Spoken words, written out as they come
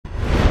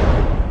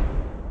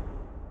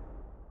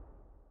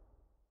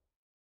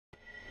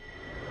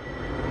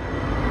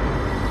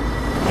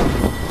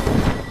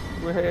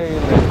Hey,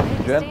 ladies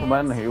and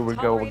gentlemen, here we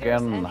go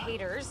again.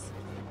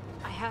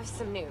 I have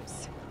some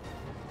news.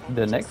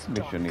 The next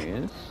mission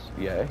is,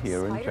 yeah,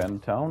 here in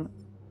Chinatown.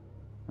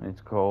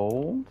 It's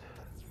called...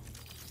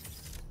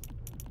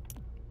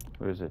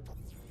 Where is it?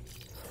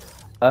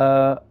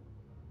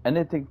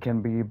 Anything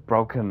can be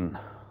broken.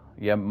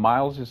 Yeah,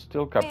 Miles is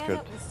still captured.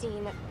 Man was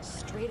seen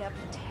straight up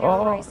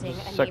Oh, terrorizing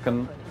just a a second.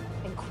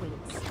 neighborhood in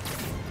Queens.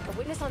 A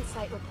witness on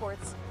site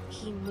reports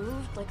he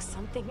moved like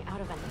something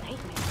out of a nightmare.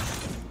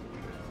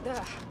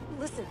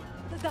 Listen,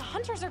 the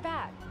hunters are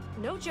bad,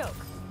 no joke.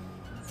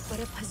 But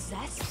a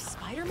possessed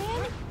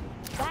Spider-Man?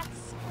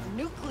 That's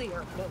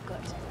nuclear no good.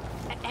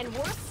 And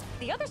worse,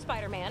 the other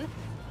Spider-Man,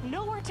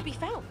 nowhere to be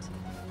found.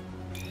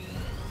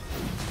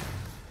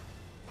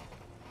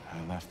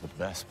 I left the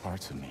best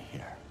parts of me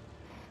here.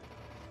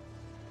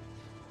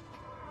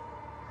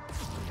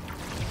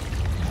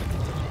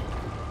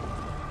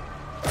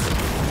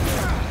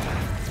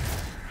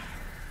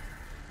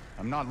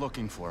 I'm not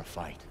looking for a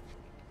fight.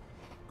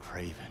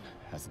 Kraven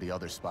has the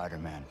other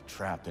Spider-Man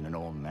trapped in an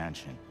old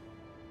mansion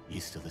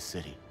east of the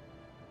city.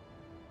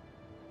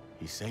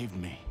 He saved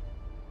me.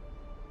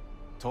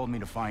 Told me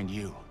to find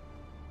you.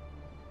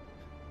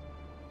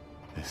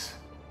 This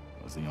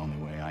was the only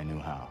way I knew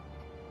how.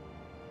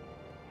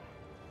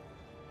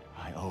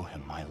 I owe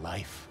him my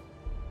life.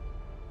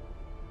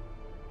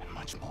 And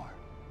much more.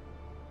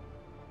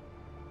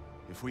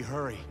 If we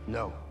hurry...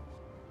 No.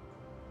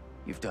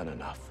 You've done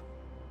enough.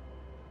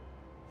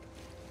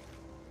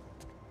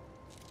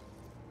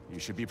 You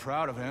should be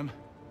proud of him.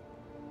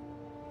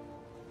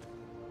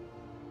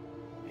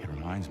 He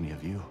reminds me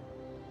of you.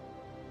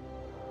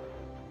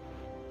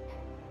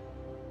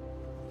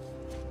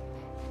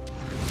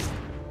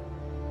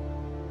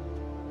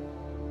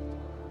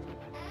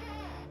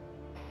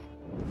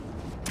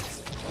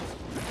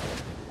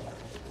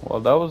 Well,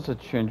 that was a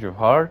change of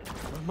heart.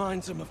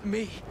 Reminds him of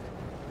me.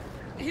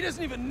 He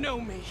doesn't even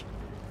know me.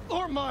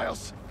 Or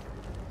Miles.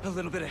 A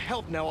little bit of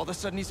help now, all of a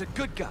sudden he's a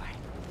good guy.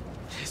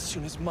 As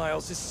soon as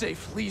Miles is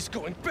safe, Lee's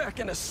going back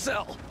in a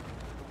cell.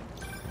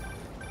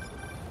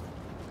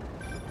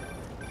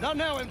 Not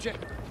now, MJ.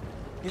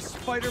 Is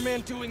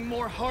Spider-Man doing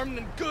more harm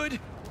than good?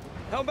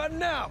 How about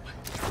now?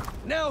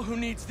 Now who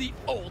needs the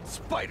old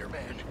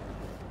Spider-Man?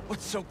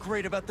 What's so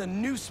great about the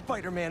new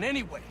Spider-Man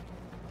anyway?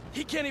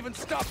 He can't even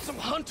stop some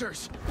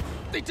hunters.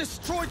 They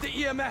destroyed the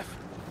EMF.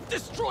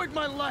 Destroyed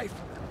my life.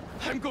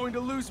 I'm going to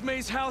lose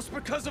May's house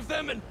because of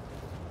them and...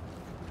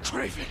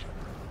 Kraven.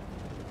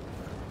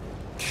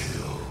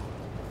 Kill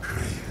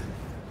Kraven.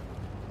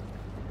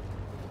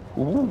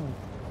 Ooh.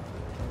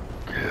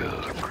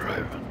 Kill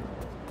Kraven.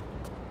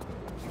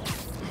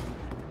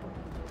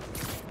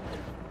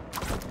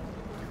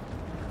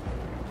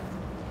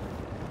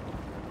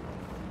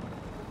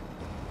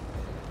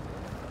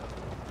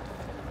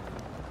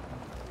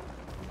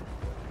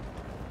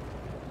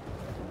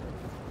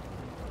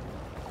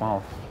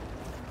 Wow.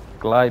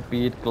 Glide,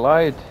 beat,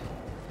 glide.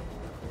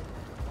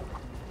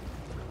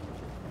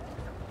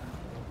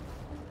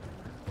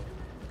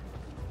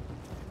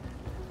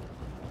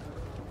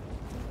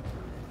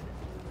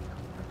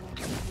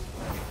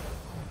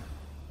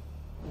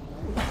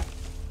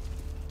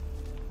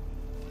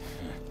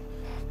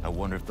 I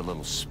wonder if the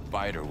little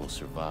spider will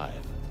survive.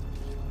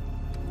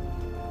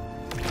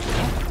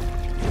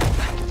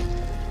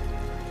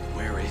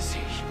 Where is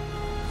he?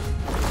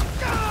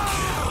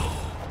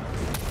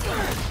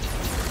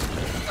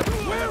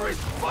 Where is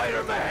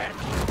Spider-Man?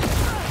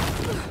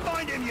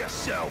 Find him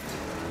yourself!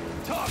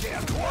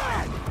 Target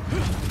acquired!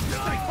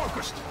 Stay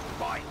focused!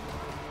 Fight!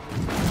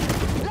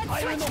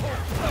 Fire in the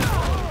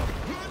hole!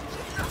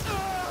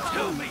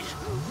 Tell me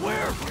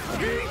where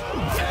he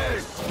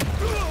is!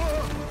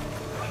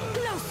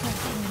 Closer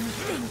than you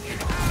think.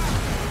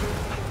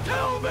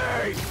 Tell me!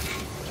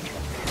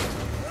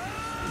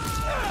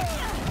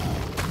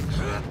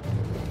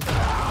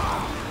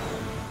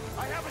 I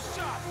have a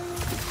shot!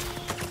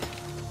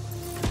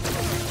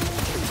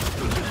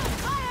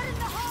 Fire in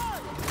the hole!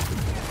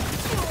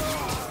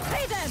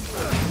 See them!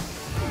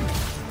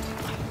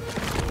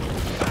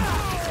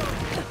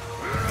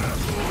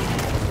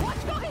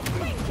 Watch for his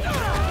wing!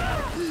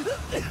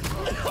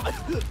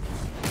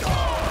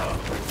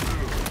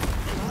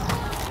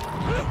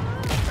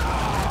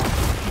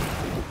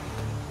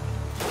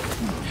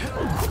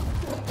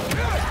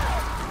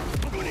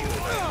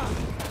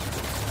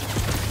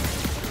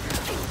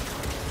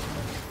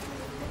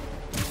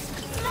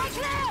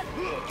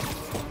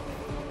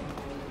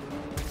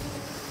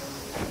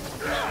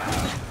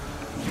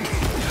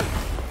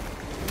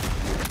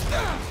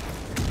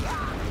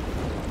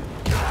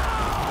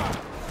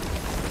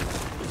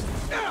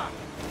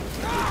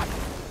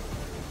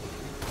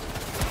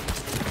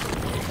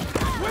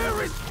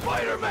 Where is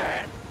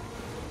Spider-Man?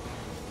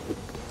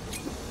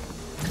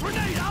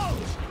 Grenade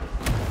out!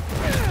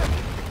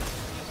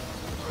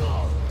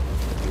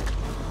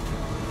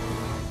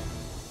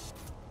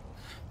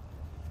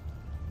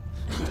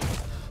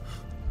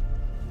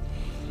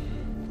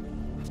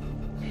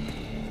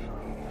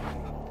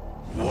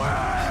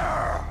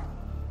 Where?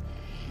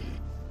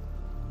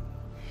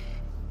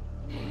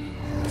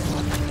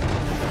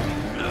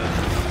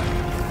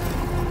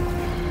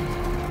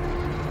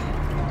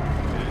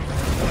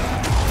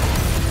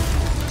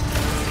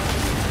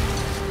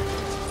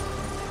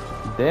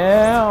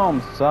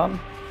 Damn, son.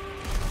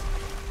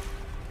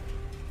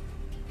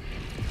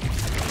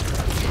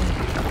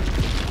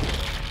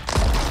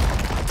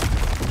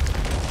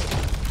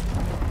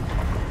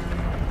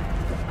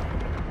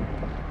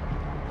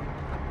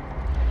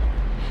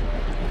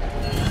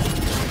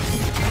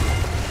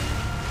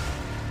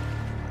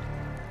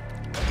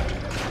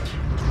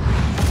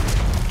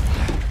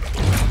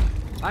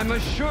 I'm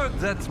assured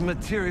that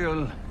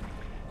material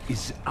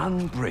is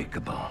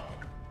unbreakable.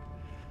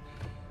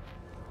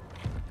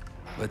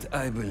 But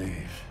I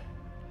believe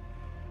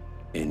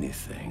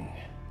anything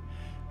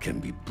can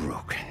be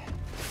broken.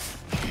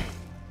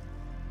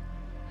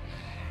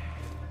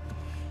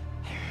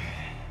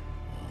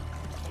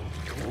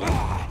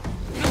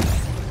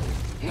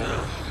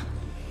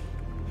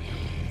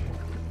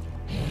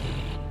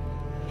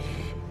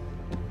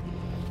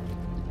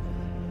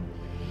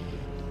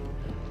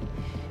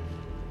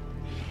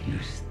 You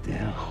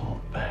still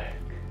hold back.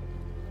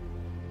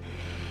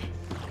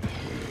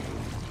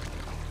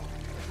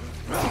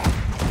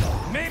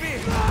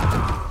 Maybe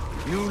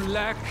you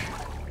lack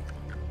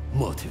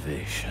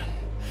Motivation.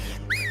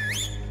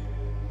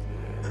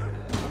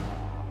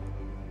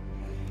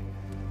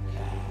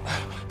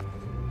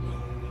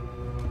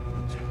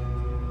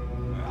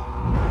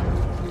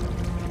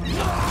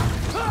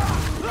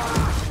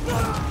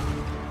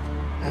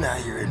 Now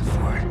you're in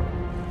for it.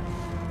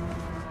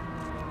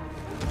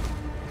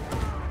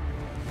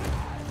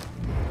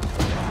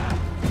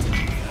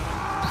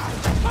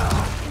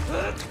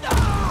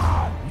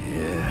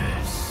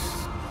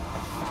 Yes.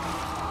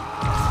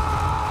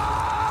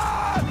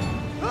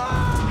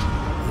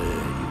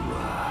 There you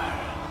are.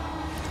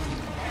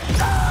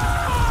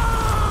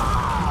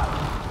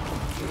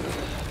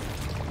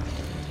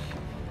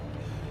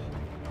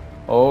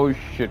 Oh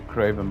shit,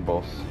 Kraven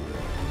boss.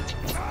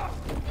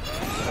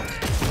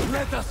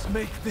 Let us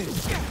make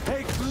this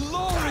a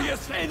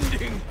glorious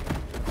ending!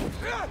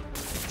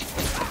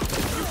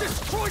 You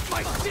destroyed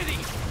my city!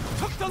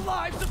 Took the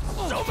lives of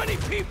so many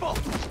people!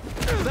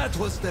 That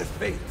was their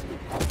fate.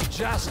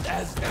 Just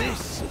as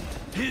this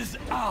is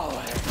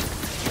ours.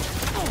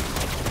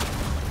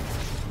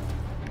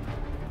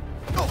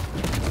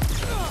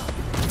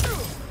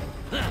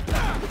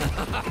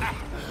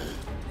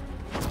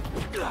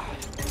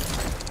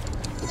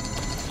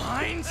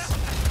 Mines?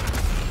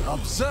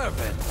 Observe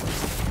it.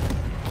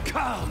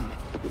 Come.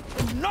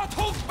 Not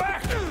hold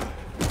back!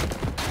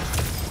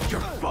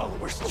 Your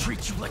followers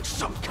treat you like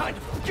some kind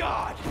of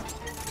god!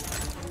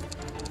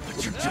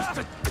 But you're just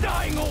a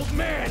dying old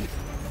man,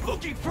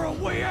 looking for a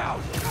way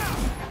out!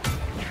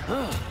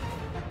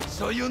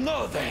 So you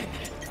know then.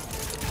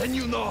 Then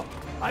you know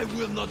I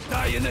will not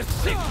die in a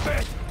sick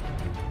bed.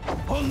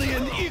 Only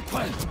an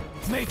equal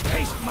may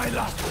taste my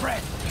last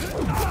breath.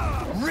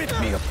 Rip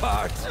me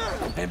apart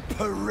and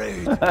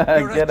parade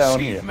your Get down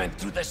here. achievement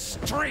to the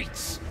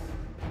streets.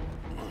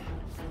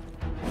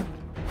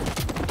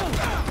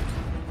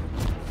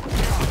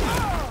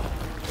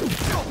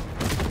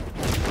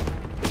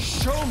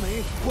 Show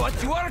me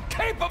what you are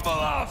capable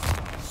of!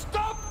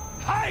 Stop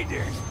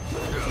hiding!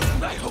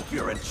 I hope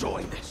you're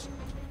enjoying this.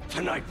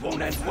 Tonight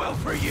won't end well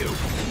for you.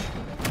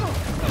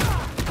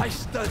 I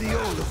study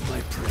all of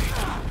my prey.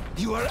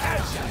 You are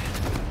agile,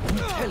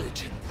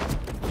 intelligent,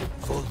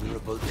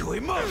 vulnerable to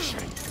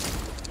emotion.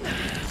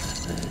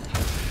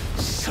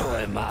 So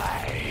am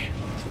I.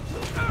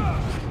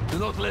 Do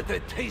not let the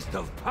taste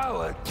of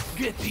power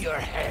get to your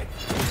head.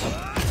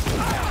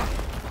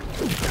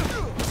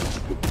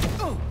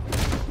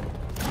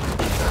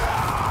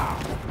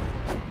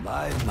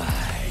 My.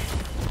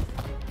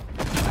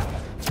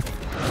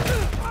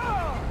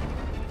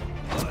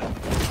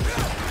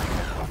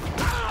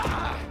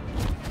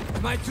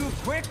 Am I too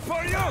quick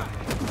for you?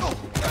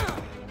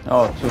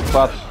 Oh, too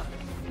fast.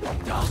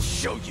 I'll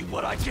show you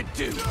what I can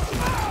do.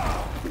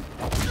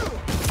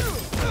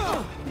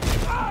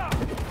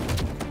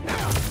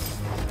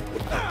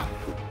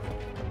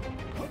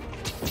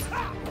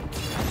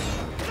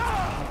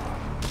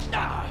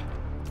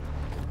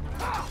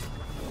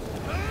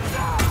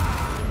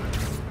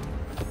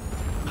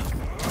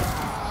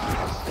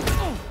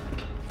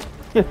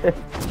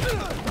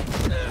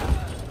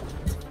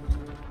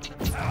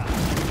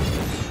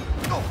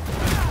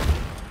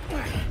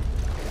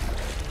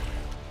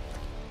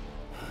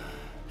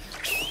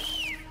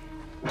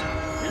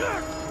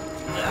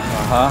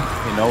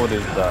 He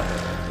noticed that.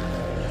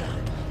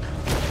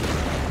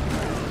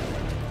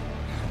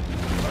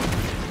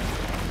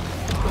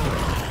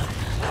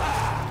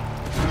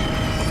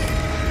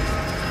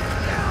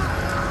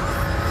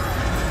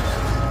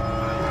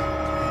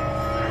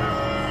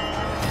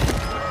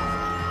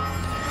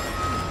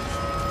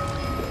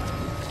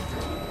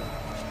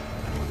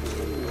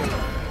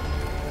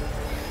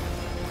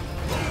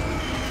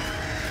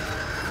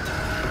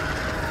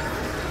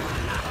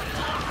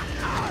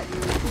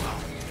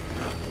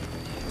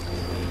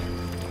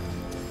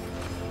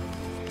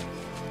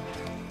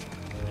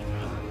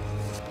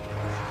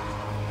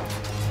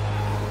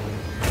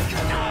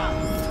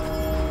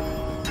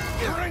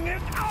 Bring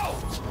it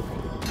out!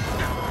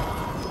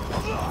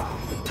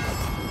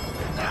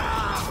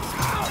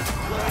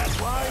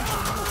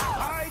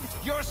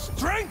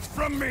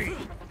 from me!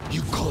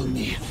 You call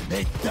me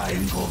a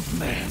dying old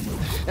man,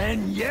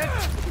 and yet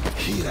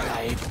here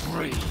I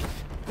breathe.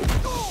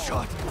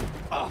 Shut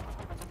up!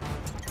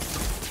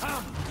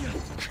 Come,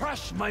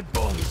 crush my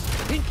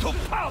bones into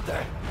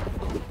powder!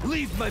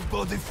 Leave my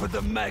body for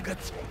the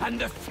maggots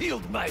and the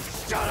field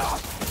mice! Shut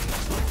up!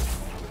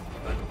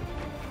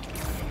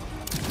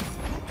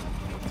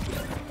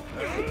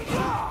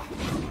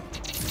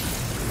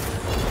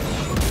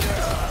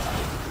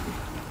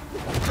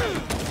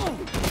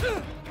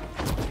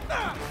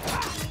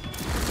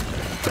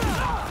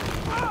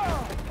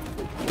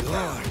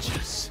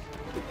 Gorgeous.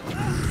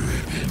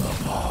 Rip him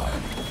apart.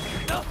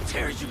 I'll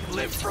tear you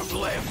limb from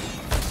limb.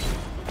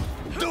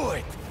 Do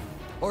it,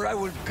 or I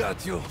will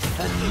gut you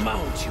and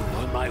mount you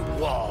on my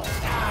wall.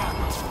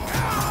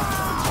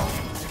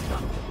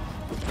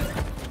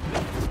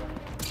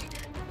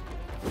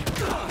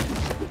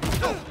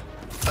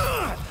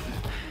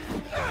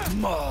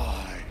 More.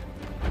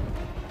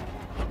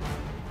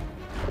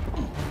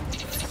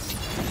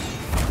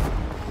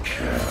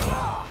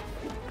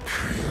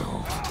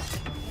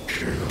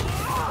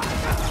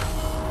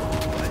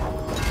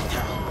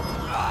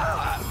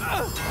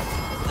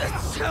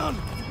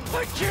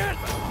 I can't!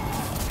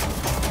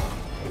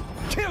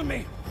 Kill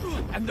me,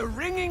 and the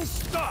ringing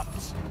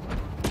stops!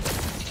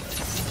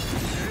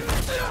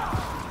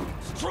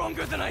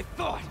 Stronger than I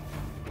thought!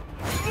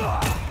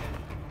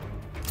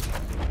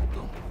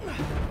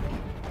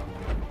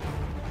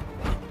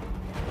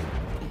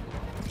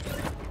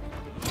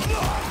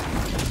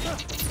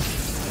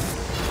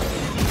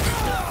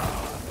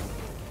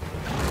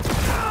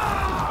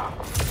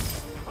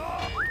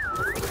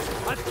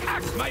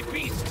 Attack my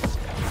beasts!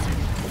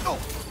 Oh,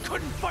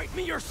 couldn't fight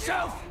me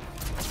yourself?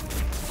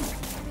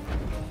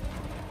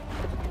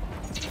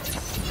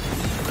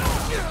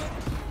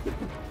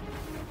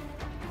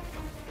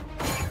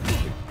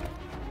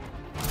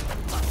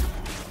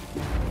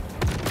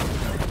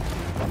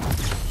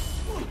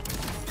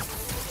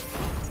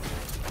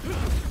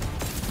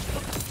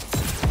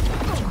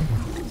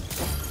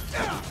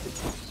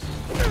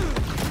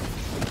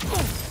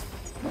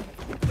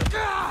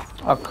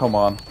 Oh, come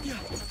on.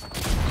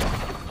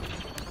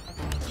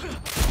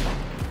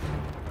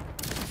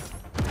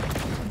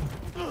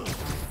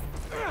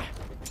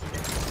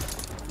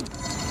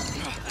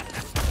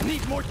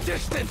 Need more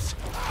distance!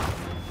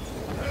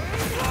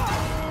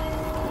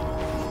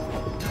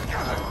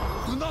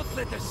 Do not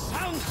let the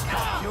sound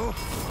stop you!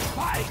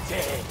 Fight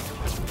it!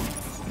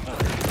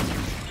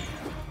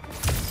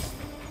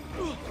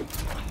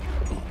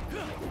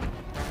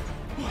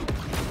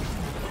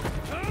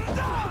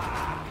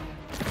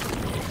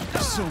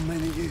 So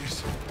many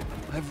years,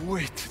 I've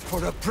waited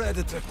for a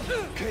predator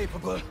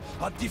capable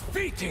of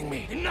defeating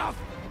me. Enough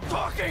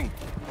talking!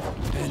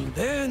 And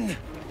then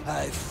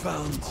I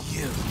found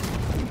you.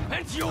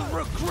 And you'll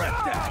regret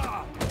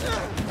that!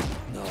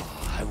 No,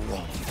 I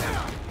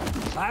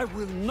won't. I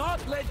will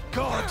not let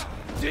God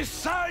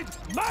decide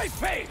my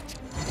fate!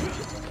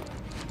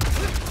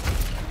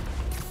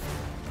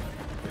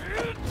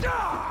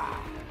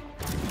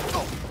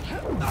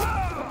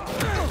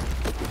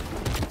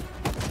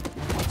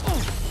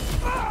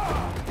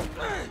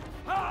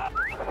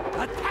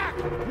 Attack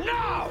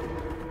now!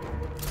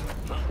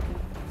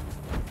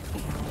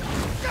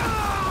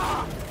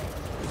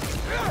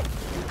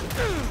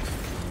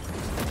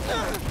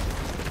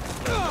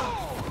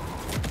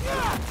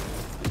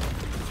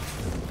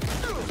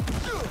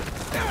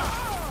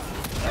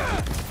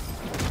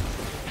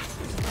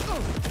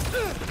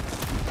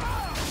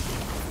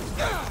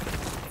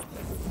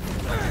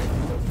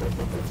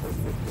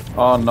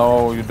 Oh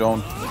no, you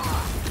don't.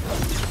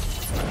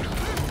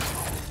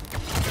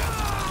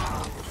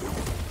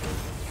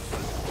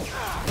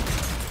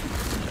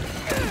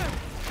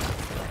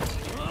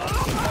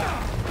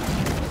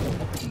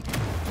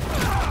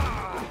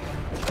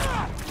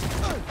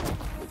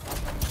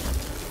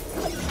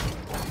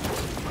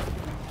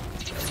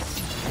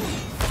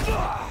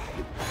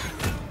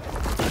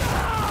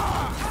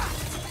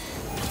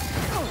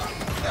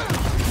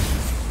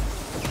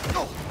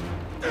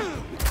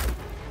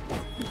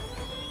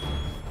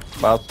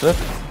 Bastard.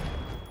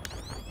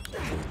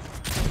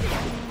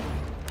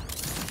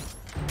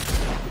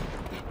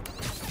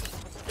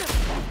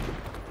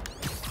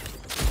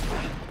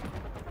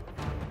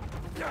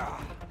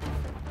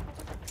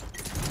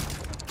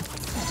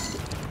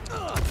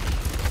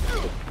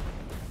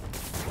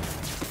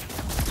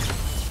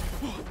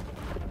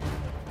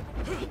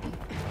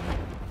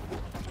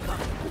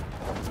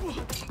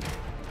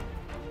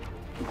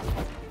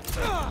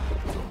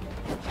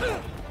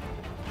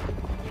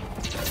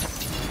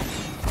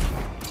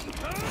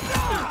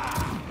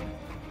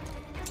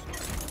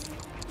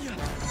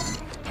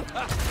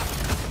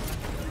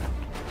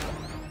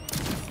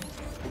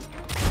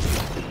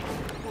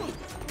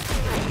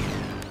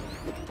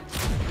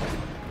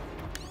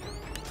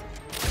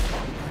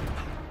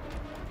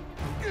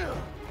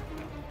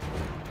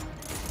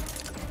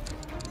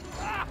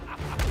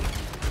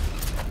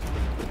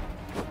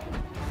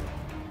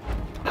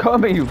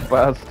 Come here, you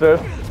bastard!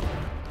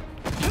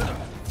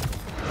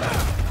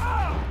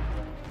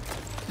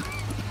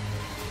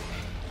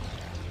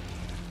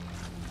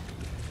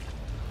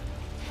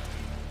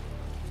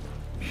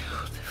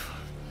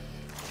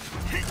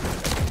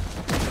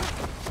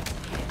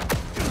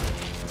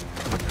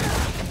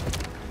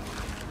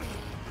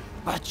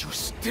 But you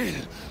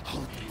still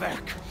hold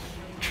back.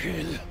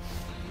 Kill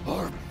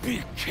or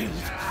be killed.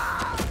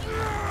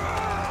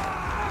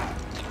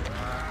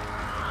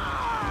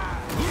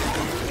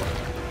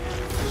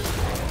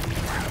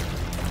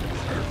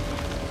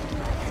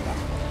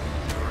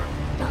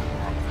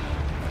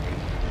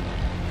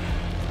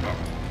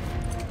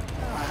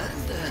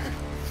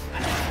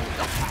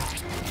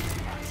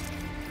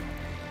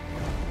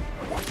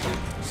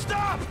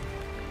 Stop!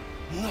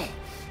 No.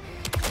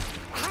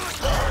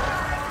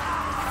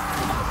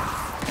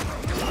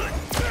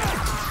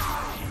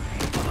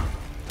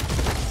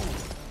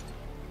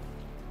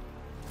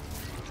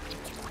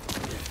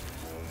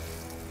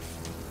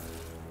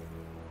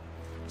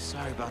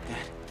 Sorry about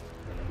that.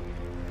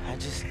 I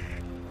just...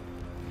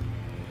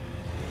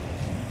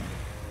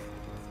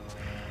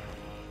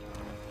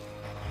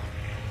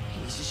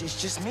 It's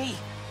just me.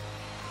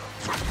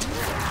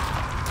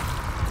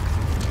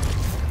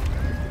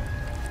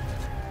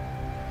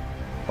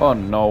 Oh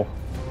no.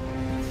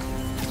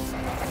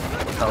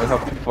 Now we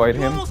have to fight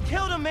You him. almost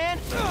killed him, man.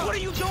 What are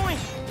you doing?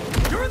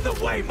 You're in the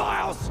way,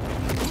 Miles!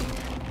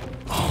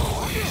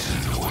 Always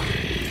in the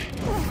way.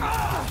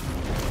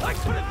 I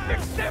could have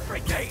fixed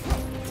everything!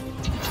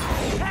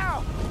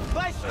 How?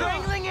 By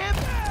strangling him?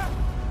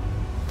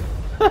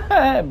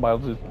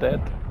 Miles is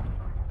dead.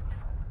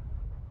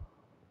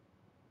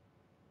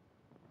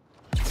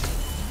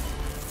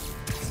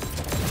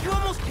 You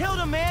almost killed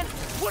him, man.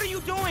 What are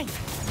you doing?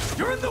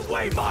 You're in the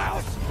way,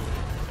 Miles!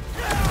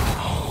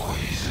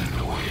 Always in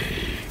the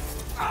way.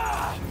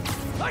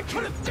 I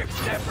could have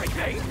fixed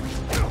everything!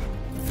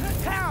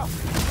 How?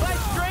 By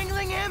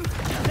strangling him?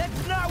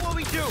 That's not what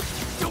we do.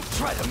 Don't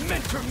try to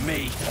mentor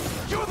me!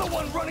 You're the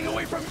one running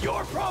away from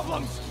your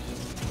problems!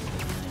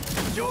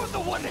 You're the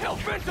one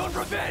hell-bent on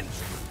revenge!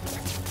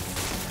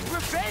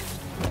 Revenge?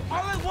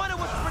 All I wanted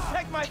was to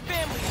protect my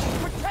family.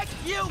 Protect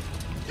you.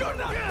 You're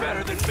not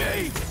better than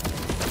me!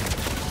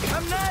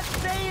 I'm not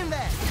saying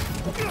that.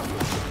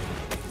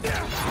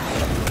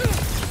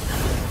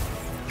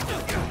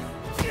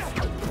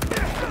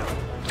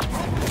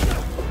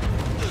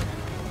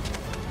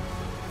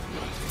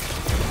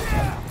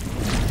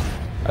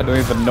 I don't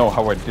even know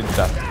how I did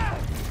that.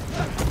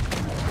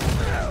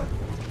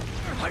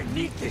 I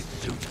need this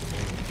suit.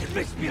 It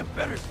makes me a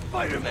better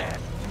Spider-Man.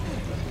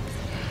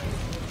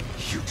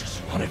 You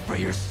just want it for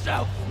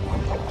yourself.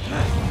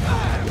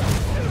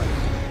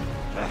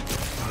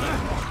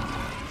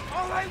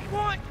 All I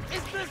want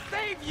is to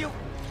save you.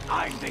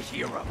 I'm the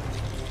hero.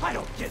 I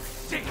don't get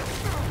saved.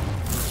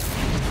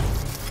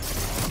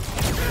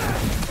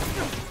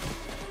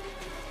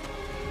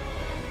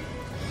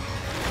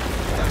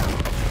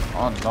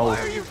 Oh no. Why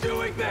are you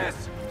doing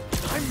this?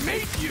 I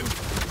made you.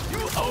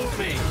 You owe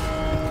me.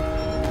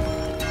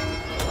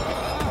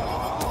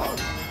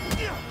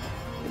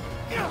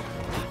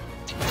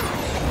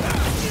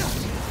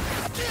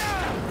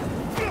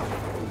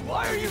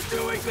 Why are you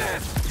doing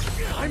this?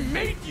 I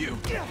made you.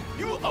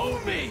 You owe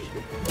me.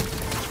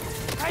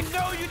 I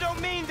know you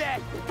don't mean that.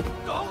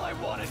 All I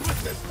wanted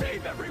was to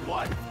save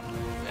everyone.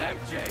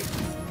 MJ,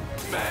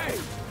 May.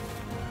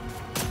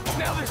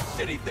 Now the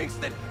city thinks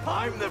that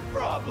I'm the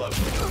problem.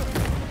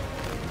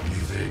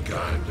 You think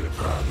I'm the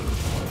problem?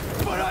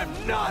 But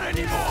I'm not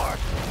anymore.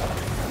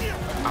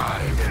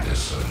 I'm the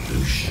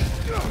solution.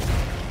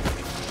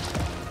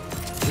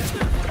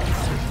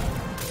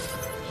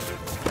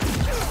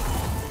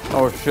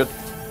 Oh shit.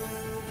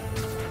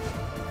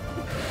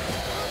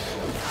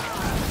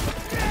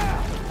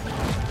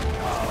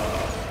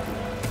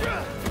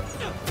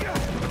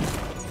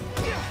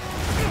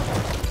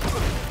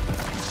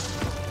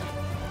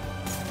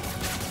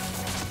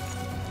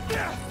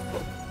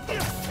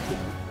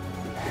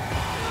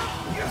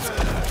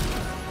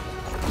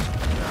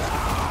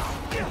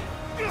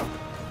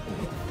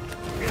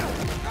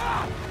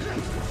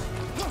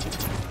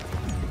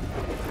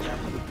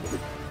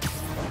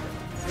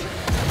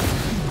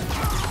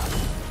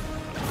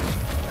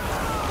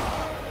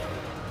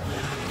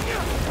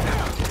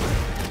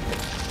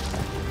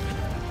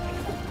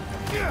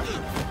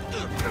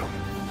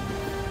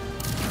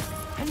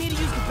 I need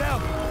to use the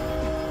bell.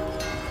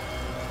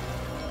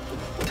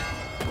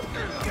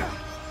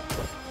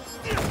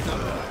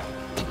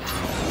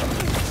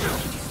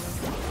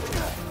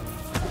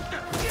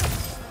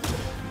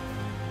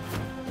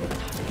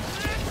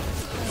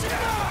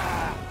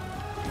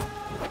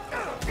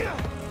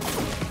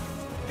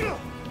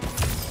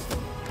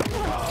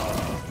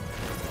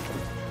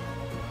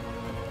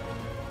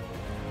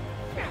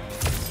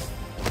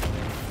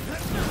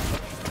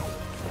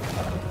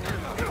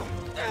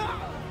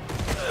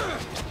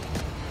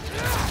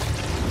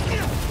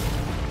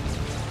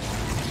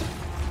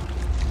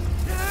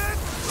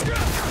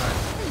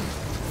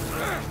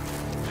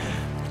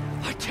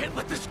 I can't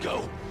let this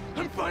go.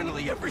 I'm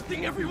finally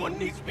everything everyone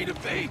needs me to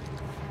be.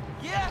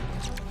 Yeah?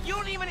 You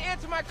don't even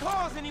answer my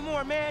calls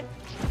anymore, man.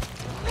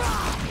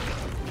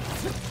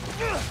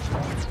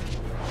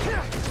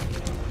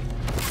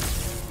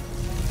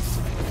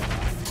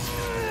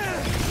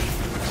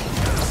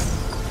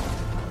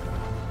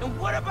 And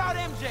what about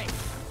MJ?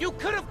 You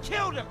could have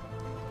killed him.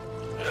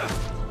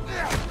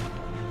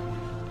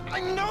 I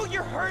know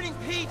you're hurting,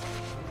 Pete,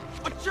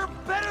 but you're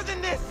better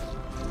than this.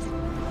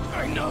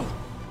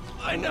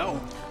 I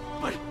know,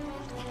 but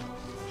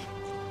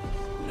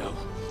no.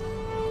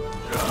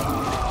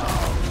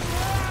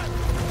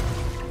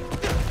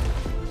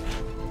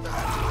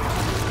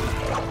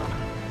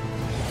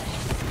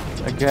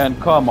 Again,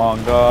 come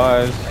on,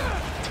 guys.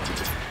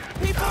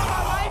 People in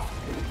my life,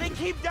 they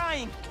keep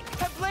dying.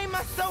 I blame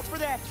myself for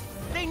that.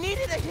 They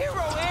needed a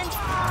hero, and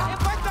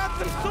if I thought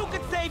some suit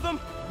could save them,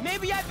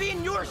 maybe I'd be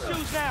in your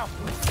shoes now.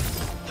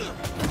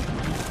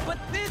 But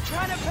this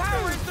kind of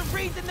power is the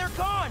reason they're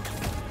gone.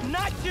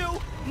 Not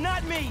you,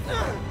 not me.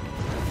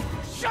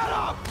 Shut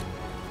up!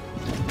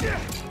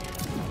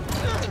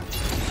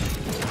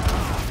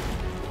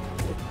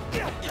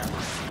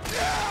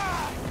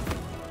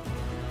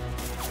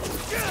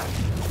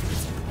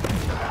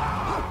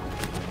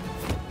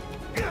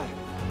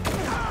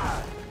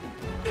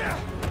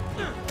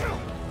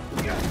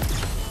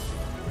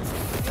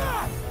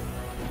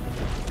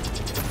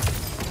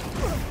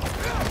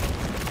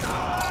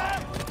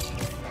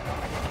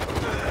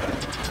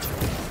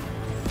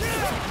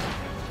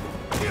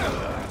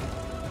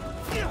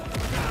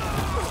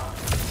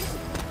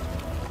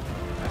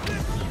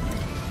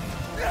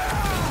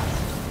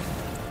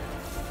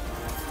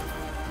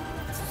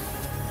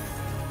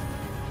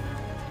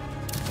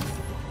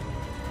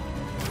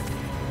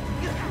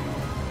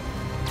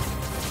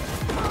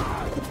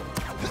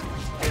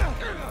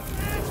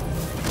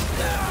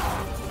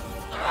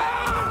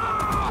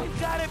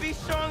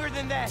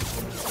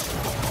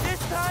 This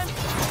time,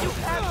 you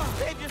have to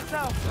save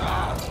yourself.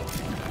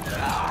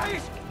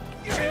 I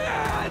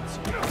can't.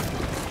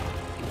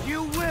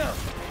 You will.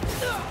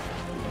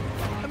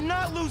 I'm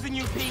not losing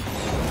you, Pete.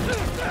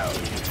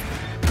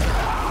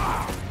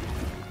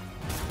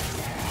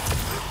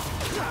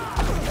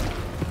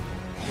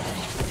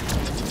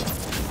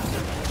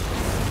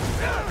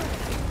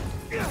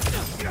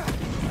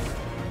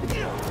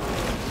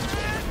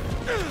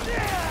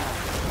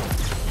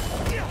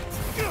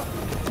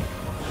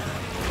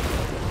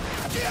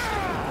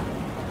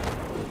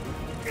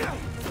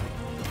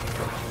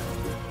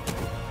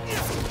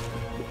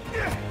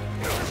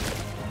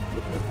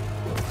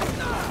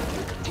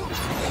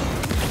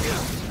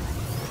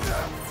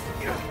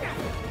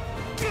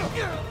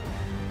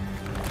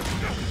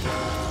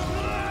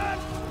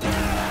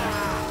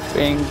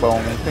 Bing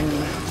bong bing.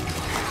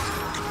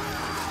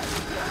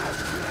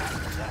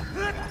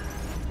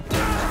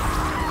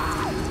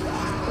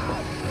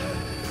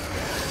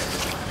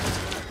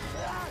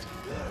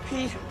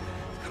 Pete,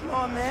 come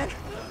on, man.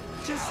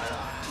 Just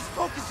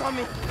focus on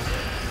me.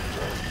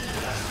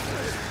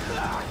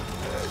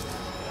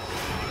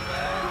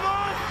 Come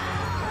on!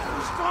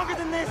 I'm stronger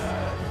than this.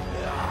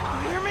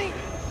 You hear me?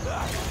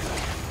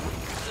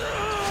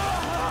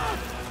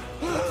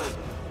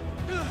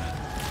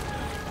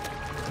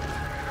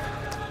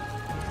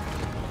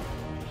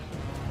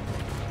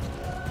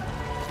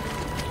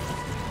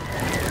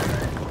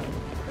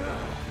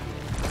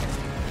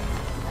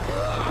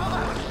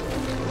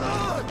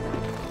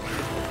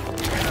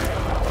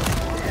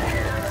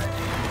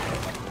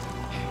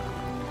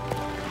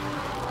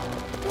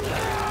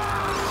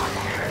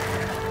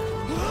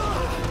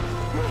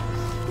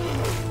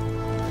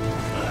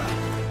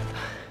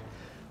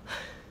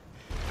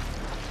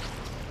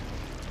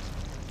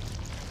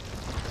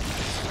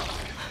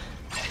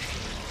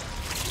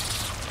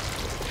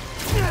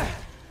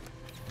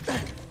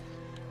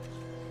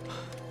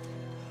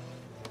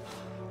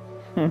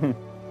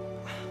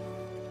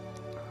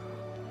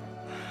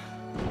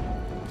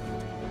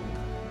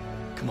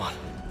 Come on,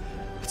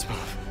 let's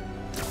move.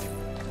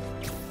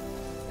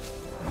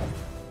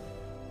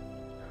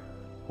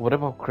 What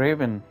about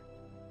Kraven?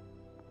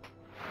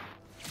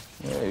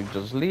 Yeah, you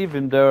just leave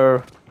him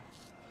there.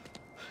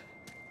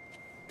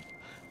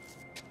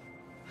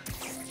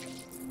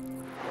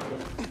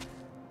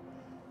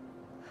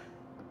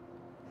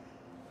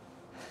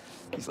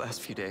 These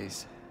last few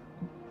days.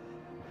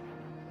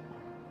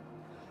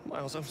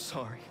 Miles, I'm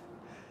sorry.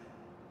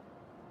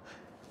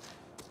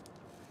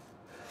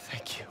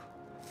 Thank you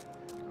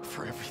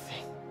for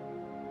everything.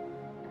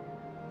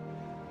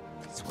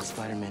 It's what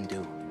Spider-Man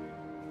do.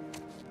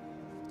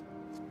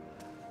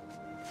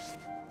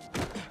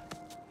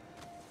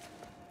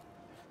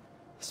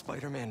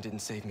 Spider-Man didn't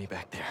save me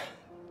back there.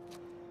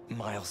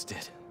 Miles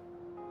did.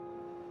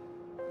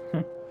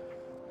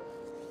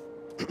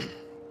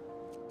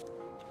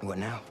 What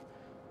now?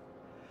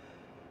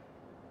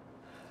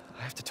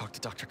 I have to talk to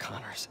Dr.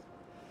 Connors.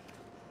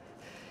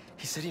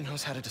 He said he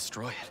knows how to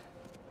destroy it.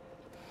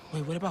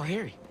 Wait, what about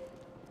Harry?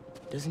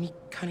 Doesn't he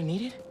kind of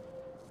need it?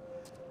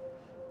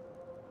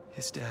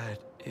 His dad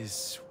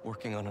is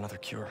working on another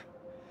cure.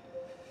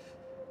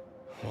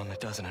 One that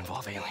doesn't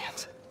involve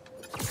aliens.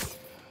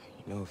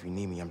 You know, if you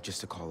need me, I'm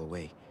just a call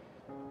away.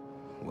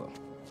 Well,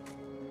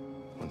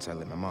 once I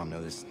let my mom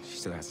know this, she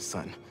still has a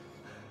son.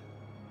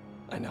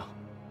 I know.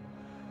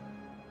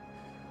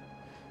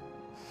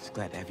 Just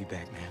glad to have you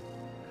back, man.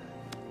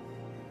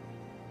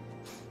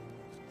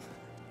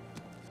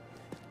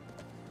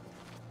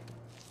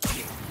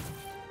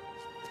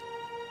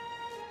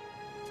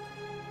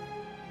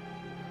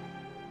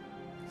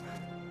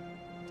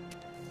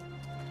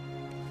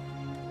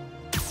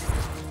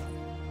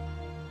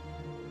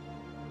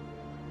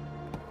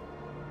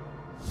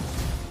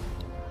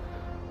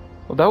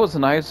 Well, that was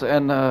nice,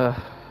 and oh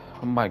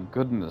my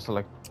goodness,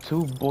 like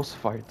 2 boss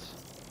fights.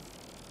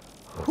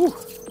 Whew.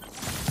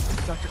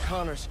 Dr.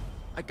 Connors,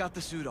 I got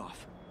the suit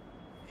off.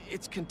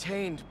 It's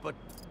contained, but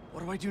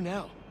what do I do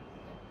now?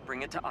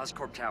 Bring it to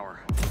Oscorp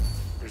Tower.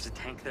 There's a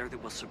tank there that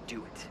will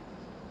subdue it.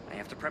 I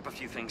have to prep a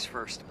few things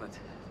first, but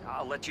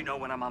I'll let you know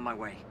when I'm on my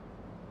way.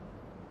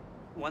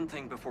 One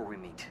thing before we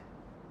meet.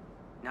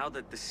 Now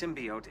that the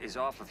symbiote is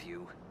off of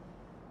you,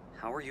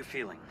 how are you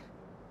feeling?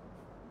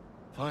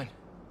 Fine.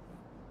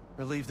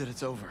 Relieved that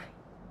it's over.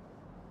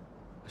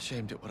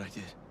 Ashamed at what I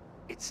did.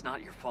 It's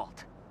not your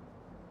fault.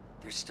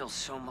 There's still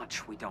so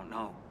much we don't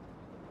know.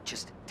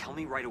 Just tell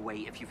me right away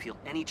if you feel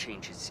any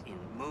changes in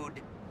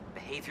mood,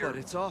 behavior... But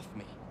it's off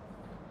me.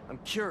 I'm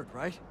cured,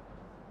 right?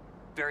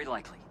 Very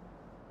likely.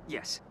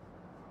 Yes.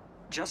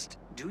 Just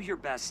do your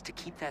best to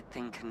keep that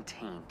thing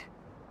contained.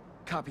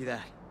 Copy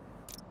that.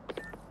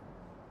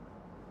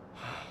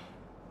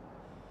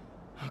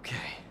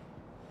 Okay.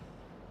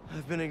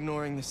 I've been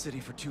ignoring the city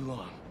for too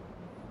long.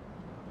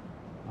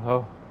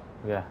 Oh,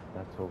 yeah,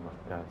 that's over,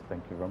 guys.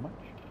 Thank you very much.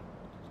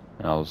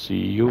 I'll see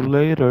you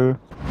later.